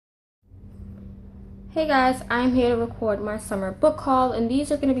Hey guys, I'm here to record my summer book haul, and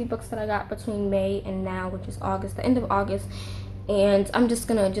these are going to be books that I got between May and now, which is August, the end of August. And I'm just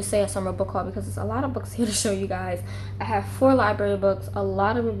gonna say a summer book haul because there's a lot of books here to show you guys. I have 4 library books, a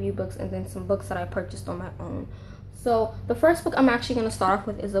lot of review books, and then some books that I purchased on my own. So the first book I'm actually going to start off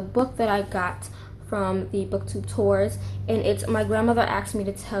with is a book that I got from the booktube tours, and it's My Grandmother Asked Me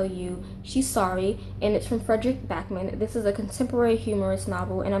to Tell You She's Sorry, and it's from Fredrik Backman. This is a contemporary humorous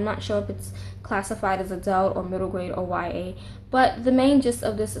novel, and I'm not sure if it's classified as adult or middle grade or YA, but the main gist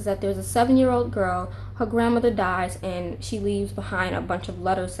of this is that there's a 7-year-old girl, her grandmother dies, and she leaves behind a bunch of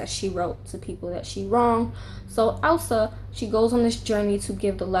letters that she wrote to people that she wronged. So Elsa, she goes on this journey to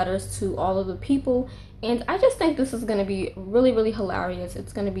give the letters to all of the people, and I just think this is going to be really, really hilarious.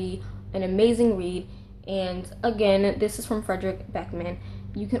 It's going to be an amazing read. And again, this is from Fredrik Backman.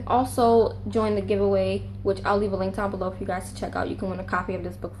 You can also join the giveaway, which I'll leave a link down below for you guys to check out. You can win a copy of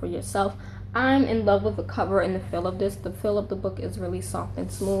this book for yourself. I'm in love with the cover and the feel of this. The feel of the book is really soft and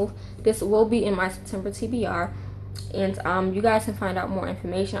smooth. This will be in my September TBR. And you guys can find out more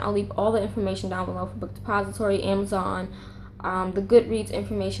information. I'll leave all the information down below for Book Depository, Amazon, the Goodreads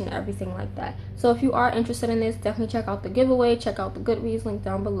information, everything like that. So if you are interested in this, definitely check out the giveaway, check out the Goodreads link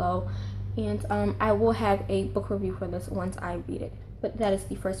down below, and I will have a book review for this once I read it. But that is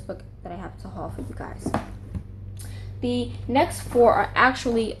the first book that I have to haul for you guys. The next 4 are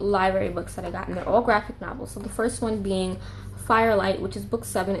actually library books that I got, and they're all graphic novels. So the first one being Firelight, which is book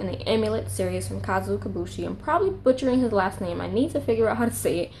 7 in the Amulet series from Kazuo Kabushi. I'm probably butchering his last name. I need to figure out how to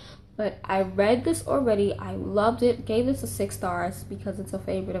say it. But I read this already. I loved it. Gave this a 6 stars because it's a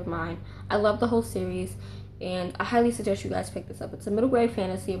favorite of mine. I love the whole series, and I highly suggest you guys pick this up. It's a middle grade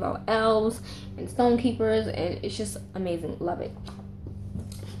fantasy about elves and stone keepers, and it's just amazing. Love it.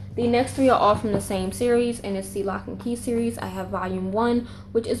 The next 3 are all from the same series, and it's the Lock and Key series. I have volume 1,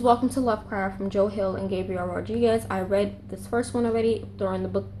 which is Welcome to Lovecraft from Joe Hill and Gabriel Rodriguez. I read this first one already during the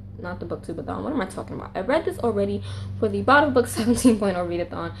book, not the booktube, but what am I talking about? I read this already for the Bottle Book 17.0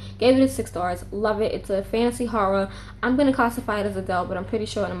 readathon. Gave it a 6 stars. Love it. It's a fantasy horror. I'm going to classify it as adult, but I'm pretty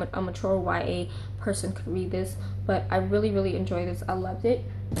sure a mature YA person could read this. But I really, really enjoyed this. I loved it.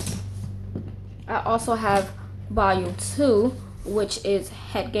 I also have volume 2, which is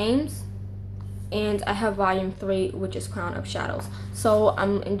Head Games, and I have volume 3, which is Crown of Shadows. So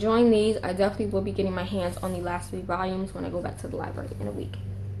I'm enjoying these. I definitely will be getting my hands on the last 3 volumes when I go back to the library in a week.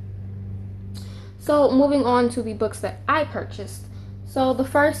 So moving on to the books that I purchased. So the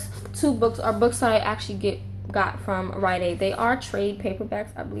first 2 books are books that I actually got from Rite Aid. They are trade paperbacks.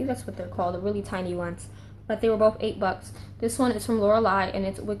 I believe that's what they're called, the really tiny ones. But they were both $8. This one is from Lorelei, and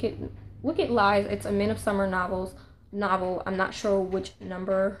it's Wicked Lies. It's a Men of Summer novel. I'm not sure which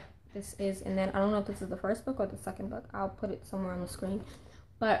number this is, and then I don't know if this is the first book or the second book. I'll put it somewhere on the screen.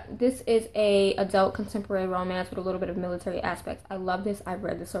 But this is a adult contemporary romance with a little bit of military aspects. I love this. I've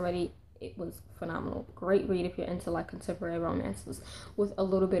read this already. It was phenomenal. Great read if you're into like contemporary romances with a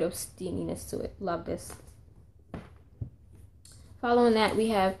little bit of steaminess to it. Love this. Following that, we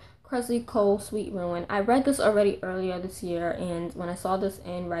have Kresley Cole, Sweet Ruin. I read this already earlier this year, and when I saw this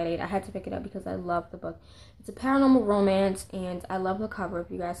in Rite Aid, I had to pick it up because I love the book. It's a paranormal romance, and I love the cover.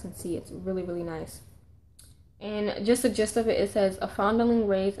 If you guys can see, it's really, really nice. And just the gist of it, it says, a foundling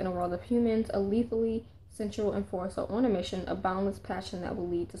raised in a world of humans, a lethally sensual enforcer on a mission, a boundless passion that will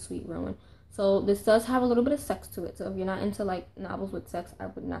lead to sweet ruin. So this does have a little bit of sex to it. So if you're not into like novels with sex, I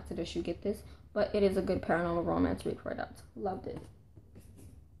would not suggest you get this. But it is a good paranormal romance read for adults. Loved it.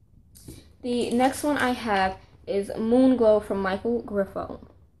 The next one I have is Moonglow from Michael Griffo.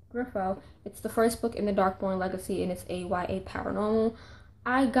 It's the first book in the Darkborn Legacy, and it's a YA paranormal.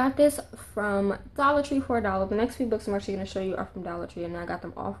 I got this from Dollar Tree for $1. The next few books I'm actually going to show you are from Dollar Tree, and I got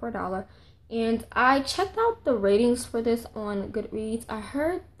them all for $1. And I checked out the ratings for this on Goodreads. I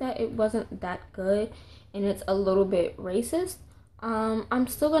heard that it wasn't that good, and it's a little bit racist. I'm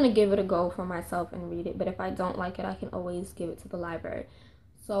still going to give it a go for myself and read it, but if I don't like it, I can always give it to the library.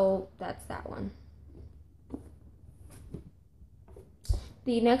 So that's that one.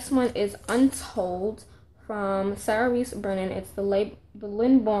 The next one is Untold from Sarah Reese Brennan. It's the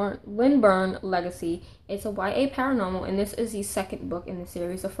Lynburn Legacy. It's a YA paranormal, and this is the second book in the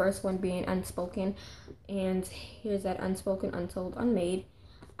series. The first one being Unspoken, and here's that Unspoken, Untold, Unmade.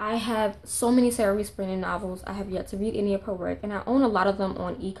 I have so many Sarah Reese Brennan novels. I have yet to read any of her work, and I own a lot of them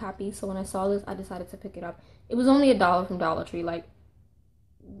on e-copy. So when I saw this, I decided to pick it up. It was only $1 from Dollar Tree. Like,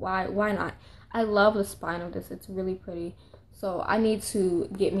 why not? I love the spine of this. It's really pretty. So I need to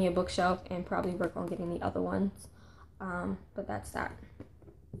get me a bookshelf and probably work on getting the other ones. But that's that.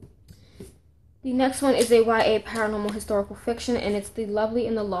 The next one is a YA paranormal historical fiction, and it's The Lovely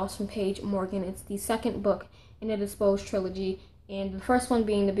and the Lost from Paige Morgan. It's the second book in the Disposed trilogy, and the first one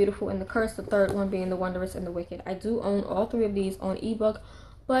being The Beautiful and the Cursed, the third one being The Wondrous and the Wicked. I do own all three of these on ebook,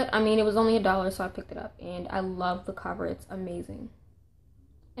 but I mean, it was only $1, so I picked it up, and I love the cover. It's amazing.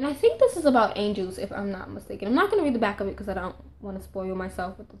 And I think this is about angels, if I'm not mistaken. I'm not going to read the back of it because I don't want to spoil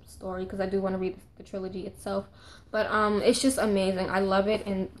myself with the story, because I do want to read the trilogy itself. But it's just amazing. I love it,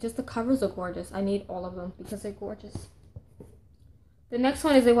 and just the covers are gorgeous. I need all of them because they're gorgeous. The next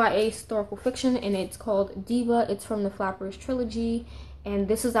one is a YA historical fiction, and it's called Diva. It's from the Flappers trilogy, and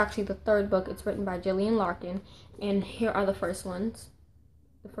this is actually the third book. It's written by Gillian Larkin, and here are the first ones.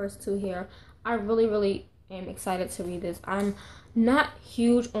 The first two here. I really am excited to read this. I'm not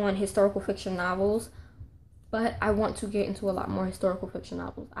huge on historical fiction novels, but I want to get into a lot more historical fiction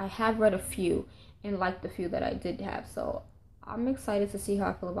novels. I have read a few and liked the few that I did have, so I'm excited to see how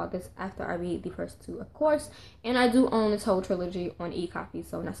I feel about this after I read the first two, of course. And I do own this whole trilogy on e-copy,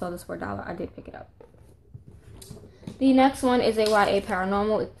 so when I saw this for $1, I did pick it up. The next one is a YA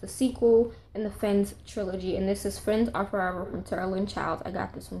paranormal. It's the sequel in the Friends trilogy, and this is Friends Are Forever from Tara Lynn Childs. I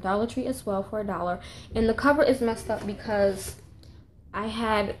got this from Dollar Tree as well for $1, and the cover is messed up because I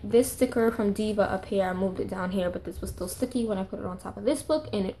had this sticker from Diva up here. I moved it down here, but this was still sticky when I put it on top of this book,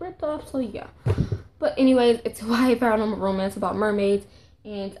 and it ripped off, so yeah. But anyways, it's a YA paranormal romance about mermaids,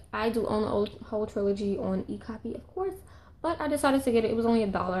 and I do own the whole trilogy on e-copy, of course, but I decided to get it. It was only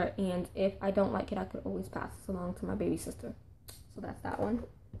 $1, and if I don't like it, I could always pass this along to my baby sister. So that's that one.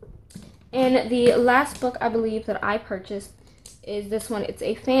 And the last book I believe that I purchased is this one. It's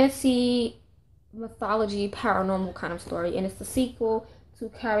a fantasy mythology paranormal kind of story, and it's the sequel to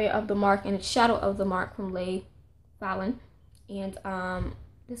Carrier of the Mark, and it's Shadow of the Mark from Leigh Fallon. And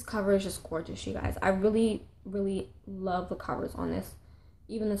this cover is just gorgeous, you guys. I really love the covers on this.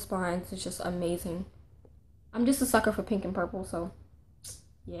 Even the spines is just amazing. I'm just a sucker for pink and purple, so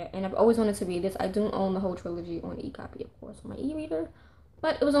yeah. And I've always wanted to read this. I do own the whole trilogy on e-copy, of course, on my e-reader,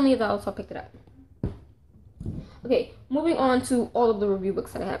 but it was only $1, so I picked it up. Okay, moving on to all of the review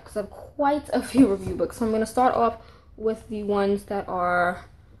books that I have, because I have quite a few review books. So I'm going to start off with the ones that are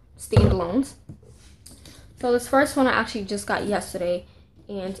standalones. So this first one I actually just got yesterday,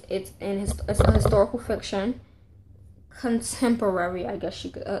 and it's a historical fiction, contemporary, I guess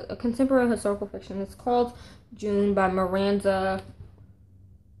you could, a contemporary historical fiction. It's called June by Miranda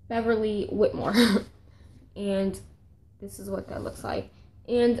Beverly Whitmore, and this is what that looks like.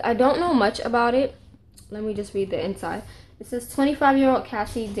 And I don't know much about it. Let me just read the inside. It says 25-year-old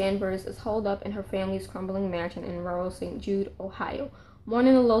Cassie Danvers is holed up in her family's crumbling mansion in rural St. Jude, Ohio,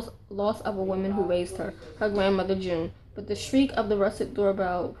 mourning the loss of a woman who raised her grandmother June. But the shriek of the rusted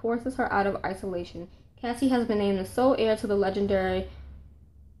doorbell forces her out of isolation. Cassie has been named the sole heir to the legendary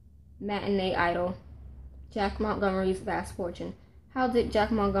matinee idol, Jack Montgomery's vast fortune. How did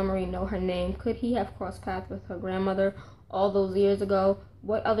Jack Montgomery know her name? Could he have crossed paths with her grandmother all those years ago?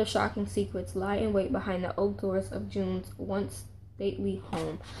 What other shocking secrets lie in wait behind the oak doors of June's once stately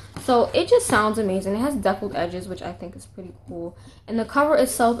home? So it just sounds amazing. It has deckled edges, which I think is pretty cool. And the cover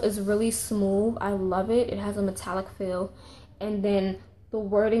itself is really smooth. I love it. It has a metallic feel. And then the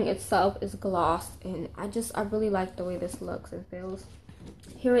wording itself is glossed. And I really like the way this looks and feels.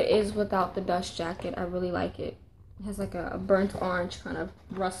 Here it is without the dust jacket. I really like it. It has like a burnt orange kind of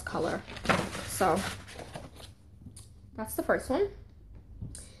rust color. So that's the first one.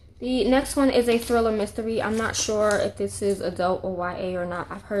 The next one is a thriller mystery. I'm not sure if this is adult or YA or not.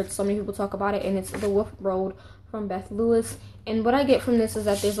 I've heard so many people talk about it, and it's The Wolf Road from Beth Lewis. And what I get from this is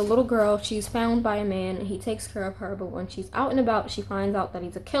that there's a little girl. She's found by a man, and he takes care of her. But when she's out and about, she finds out that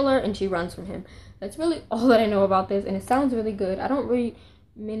he's a killer, and she runs from him. That's really all that I know about this, and it sounds really good. I don't read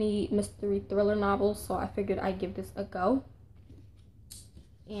many mystery thriller novels, so I figured I'd give this a go.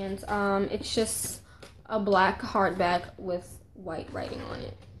 And it's just a black hardback with white writing on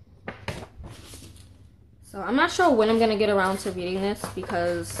it. So I'm not sure when I'm going to get around to reading this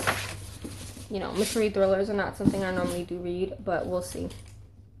because, you know, mystery thrillers are not something I normally do read, but we'll see.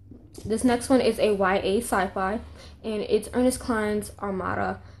 This next one is a YA sci-fi, and it's Ernest Cline's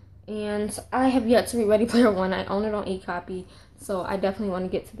Armada. And I have yet to read Ready Player One. I own it on e-copy, so I definitely want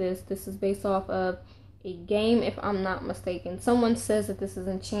to get to this. This is based off of a game, if I'm not mistaken. Someone says that this is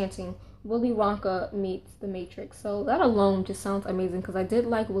enchanting. Willy Wonka meets The Matrix. So that alone just sounds amazing because I did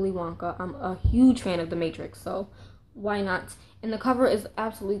like Willy Wonka. I'm a huge fan of The Matrix, so why not? And the cover is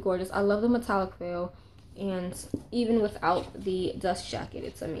absolutely gorgeous. I love the metallic feel, and even without the dust jacket,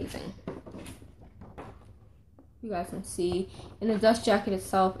 it's amazing. You guys can see, and the dust jacket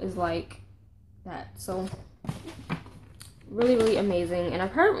itself is like that. So really, really amazing. And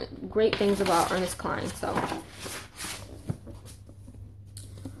I've heard great things about Ernest Cline, so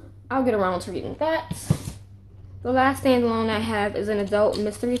I'll get around to reading that. The last standalone I have is an adult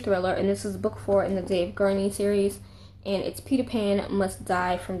mystery thriller, and this is book 4 in the Dave Gurney series, and it's Peter Pan Must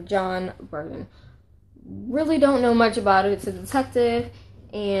Die from John Burton. Really don't know much about it. It's a detective,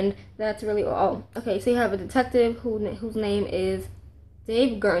 and that's really all. Okay, so you have a detective whose name is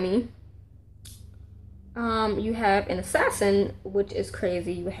Dave Gurney. You have an assassin, which is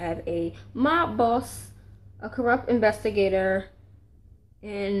crazy. You have a mob boss, a corrupt investigator,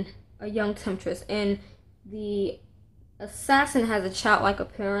 and a young temptress. And the assassin has a childlike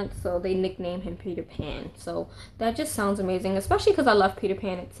appearance, so they nickname him Peter Pan. So that just sounds amazing, especially because I love Peter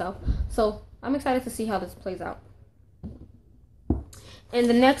Pan itself. So I'm excited to see how this plays out. And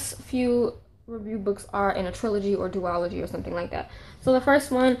the next few review books are in a trilogy or duology or something like that. So the first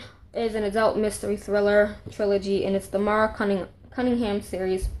one is an adult mystery thriller trilogy, and it's the Mara Cunningham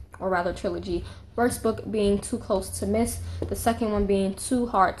series, or rather trilogy. First book being Too Close to Miss, the second one being Too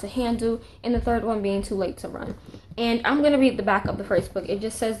Hard to Handle, and the third one being Too Late to Run. And I'm going to read the back of the first book. It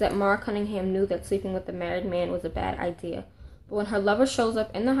just says that Mara Cunningham knew that sleeping with a married man was a bad idea. But when her lover shows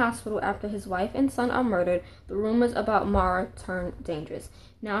up in the hospital after his wife and son are murdered, the rumors about Mara turn dangerous.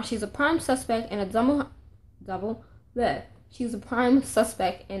 Now she's a prime suspect in a She's a prime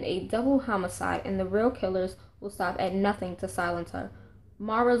suspect in a double homicide, and the real killers will stop at nothing to silence her.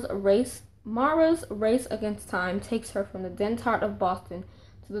 Mara's race against time takes her from the dense heart of Boston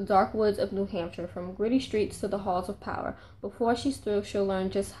to the dark woods of New Hampshire, from gritty streets to the halls of power. Before she's through, she'll learn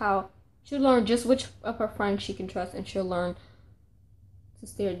just which of her friends she can trust, and she'll learn to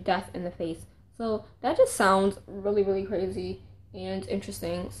stare death in the face. So that just sounds really, really crazy and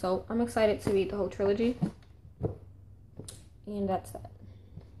interesting. So I'm excited to read the whole trilogy. And that's that.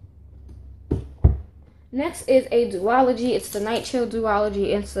 Next is a duology. It's the Night Chill duology.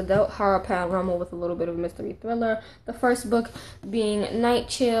 It's adult horror paranormal with a little bit of mystery thriller. The first book being Night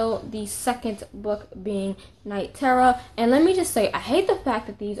Chill, the second book being Night Terror. And let me just say, I hate the fact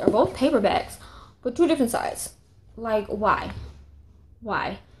that these are both paperbacks, but 2 different sides. Like, why?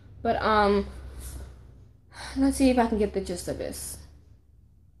 But let's see if I can get the gist of this.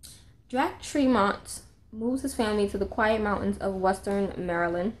 Jack Tremont moves his family to the quiet mountains of western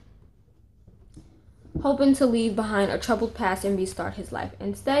Maryland, hoping to leave behind a troubled past and restart his life.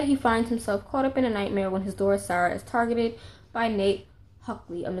 Instead, he finds himself caught up in a nightmare when his daughter Sarah is targeted by Nate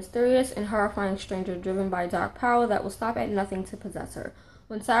Huckley, a mysterious and horrifying stranger driven by dark power that will stop at nothing to possess her.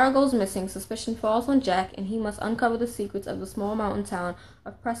 When Sarah goes missing, suspicion falls on Jack, and he must uncover the secrets of the small mountain town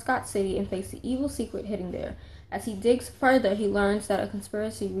of Prescott City and face the evil secret hidden there. As he digs further, he learns that a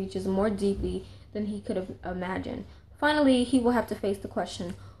conspiracy reaches more deeply than he could have imagined. Finally, he will have to face the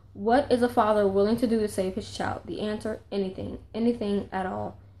question, what is a father willing to do to save his child? The answer, anything. Anything at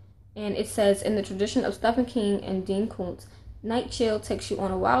all. And it says, in the tradition of Stephen King and Dean Koontz, Night Chill takes you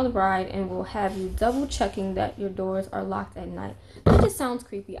on a wild ride and will have you double checking that your doors are locked at night. That just sounds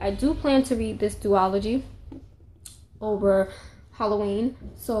creepy. I do plan to read this duology over Halloween,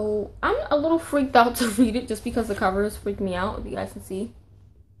 so I'm a little freaked out to read it just because the covers freak me out, if you guys can see.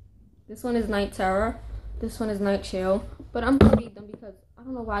 This one is Night Terror. This one is Night Chill. But I'm going to read them because I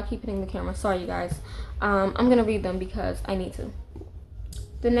don't know why I keep hitting the camera. Sorry, you guys. I'm going to read them because I need to.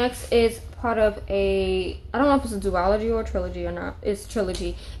 The next is part of I don't know if it's a duology or a trilogy or not. It's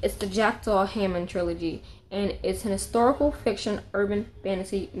trilogy. It's the Jackdaw Hammond trilogy. And it's an historical fiction, urban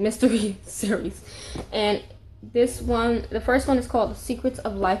fantasy mystery series. And this one, the first one is called The Secrets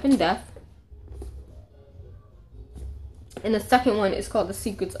of Life and Death. And the second one is called The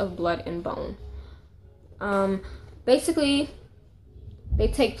Secrets of Blood and Bone. Basically, they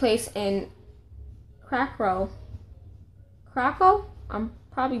take place in Krakow. I'm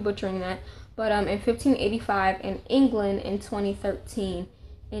probably butchering that. But in 1585 in England in 2013.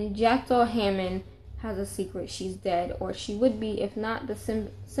 And Jackdaw Hammond has a secret. She's dead, or she would be if not the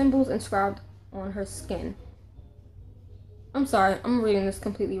symbols inscribed on her skin. I'm sorry, I'm reading this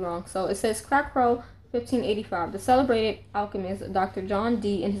completely wrong. So it says Krakow, 1585. The celebrated alchemist Dr. John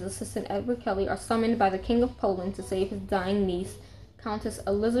Dee and his assistant Edward Kelly are summoned by the King of Poland to save his dying niece, Countess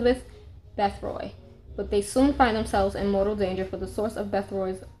Elizabeth Bethroy. But they soon find themselves in mortal danger, for the source of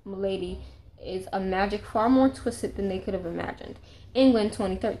Bethroy's malady is a magic far more twisted than they could have imagined. England,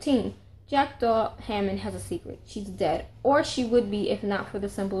 2013. Jackdaw Hammond has a secret. She's dead, or she would be if not for the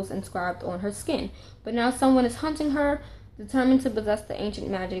symbols inscribed on her skin. But now someone is hunting her, determined to possess the ancient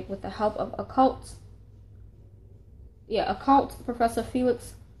magic with the help of occult Professor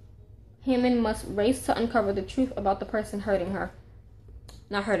Felix. Hammond must race to uncover the truth about the person haunting her,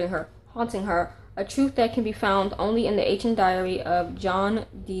 a truth that can be found only in the ancient diary of John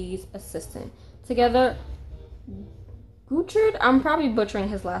Dee's assistant. Together, Gutrid, I'm probably butchering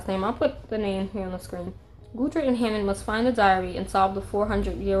his last name. I'll put the name here on the screen. Gutrid and Hammond must find the diary and solve the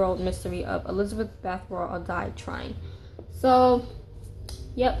 400-year-old mystery of Elizabeth Bathory died trying. So,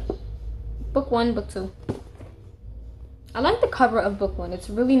 yep. Book 1, Book 2. I like the cover of Book 1. It's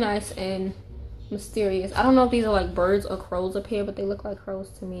really nice and mysterious. I don't know if these are like birds or crows up here, but they look like crows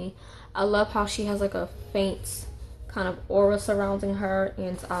to me. I love how she has like a faint kind of aura surrounding her,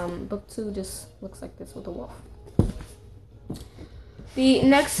 and Book 2 just looks like this with a wolf. The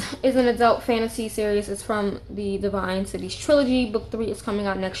next is an adult fantasy series. It's from the Divine Cities trilogy. Book 3 is coming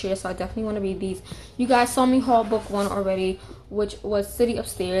out next year, so I definitely want to read these. You guys saw me haul Book 1 already, which was City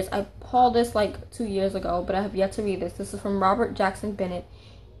Upstairs. I hauled this like 2 years ago, but I have yet to read this. This is from Robert Jackson Bennett,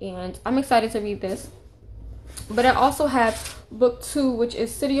 and I'm excited to read this. But I also have Book 2, which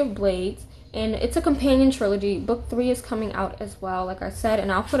is City of Blades, and it's a companion trilogy. Book 3 is coming out as well, like I said, and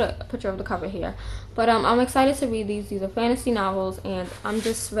I'll put a picture of the cover here. But I'm excited to read these. These are fantasy novels, and I'm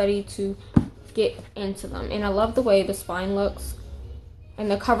just ready to get into them. And I love the way the spine looks, and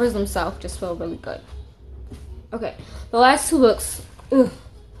the covers themselves just feel really good. Okay, the last 2 books.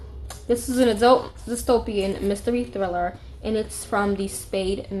 This is an adult dystopian mystery thriller, and it's from the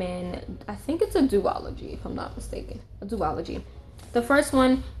Spade Men. I think it's a duology, if I'm not mistaken. A duology. The first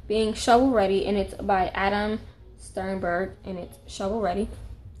one being Shovel Ready, and it's by Adam Sternberg, and it's Shovel Ready.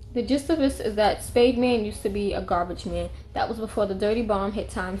 The gist of this is that Spade Man used to be a garbage man. That was before the dirty bomb hit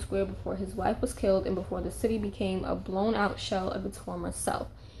Times Square, before his wife was killed, and before the city became a blown-out shell of its former self.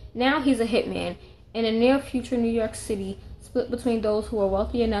 Now he's a hitman. In a near-future New York City, split between those who are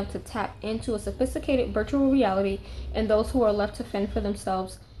wealthy enough to tap into a sophisticated virtual reality and those who are left to fend for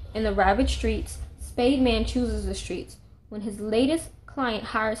themselves in the ravaged streets, Spade Man chooses the streets. When his latest client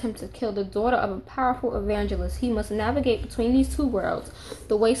hires him to kill the daughter of a powerful evangelist, he must navigate between these two worlds,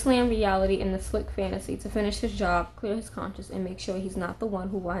 the wasteland reality and the slick fantasy, to finish his job, clear his conscience, and make sure he's not the one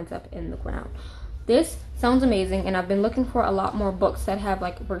who winds up in the ground. This sounds amazing, and I've been looking for a lot more books that have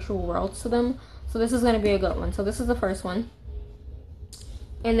like virtual worlds to them, so this is going to be a good one. So this is the first one.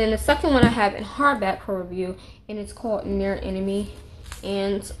 And then the second one I have in hardback for review, and it's called Near Enemy.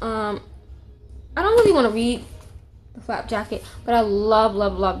 And I don't really want to read the flap jacket, but I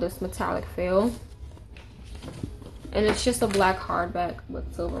love this metallic feel, and it's just a black hardback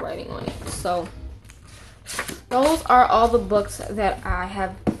with silver writing on it. So those are all the books that I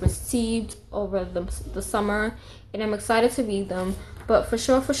have received over the summer, and I'm excited to read them. But for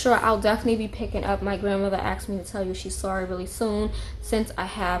sure I'll definitely be picking up My Grandmother Asked Me to Tell You She's Sorry really soon, since I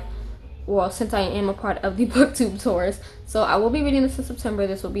am a part of the booktube tours. So I will be reading this in September.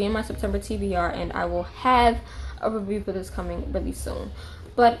 This will be in my September TBR, and I will have a review for this coming really soon.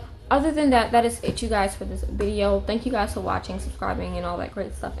 But other than that, that is it, you guys, for this video. Thank you guys for watching, subscribing, and all that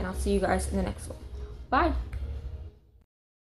great stuff, and I'll see you guys in the next one. Bye.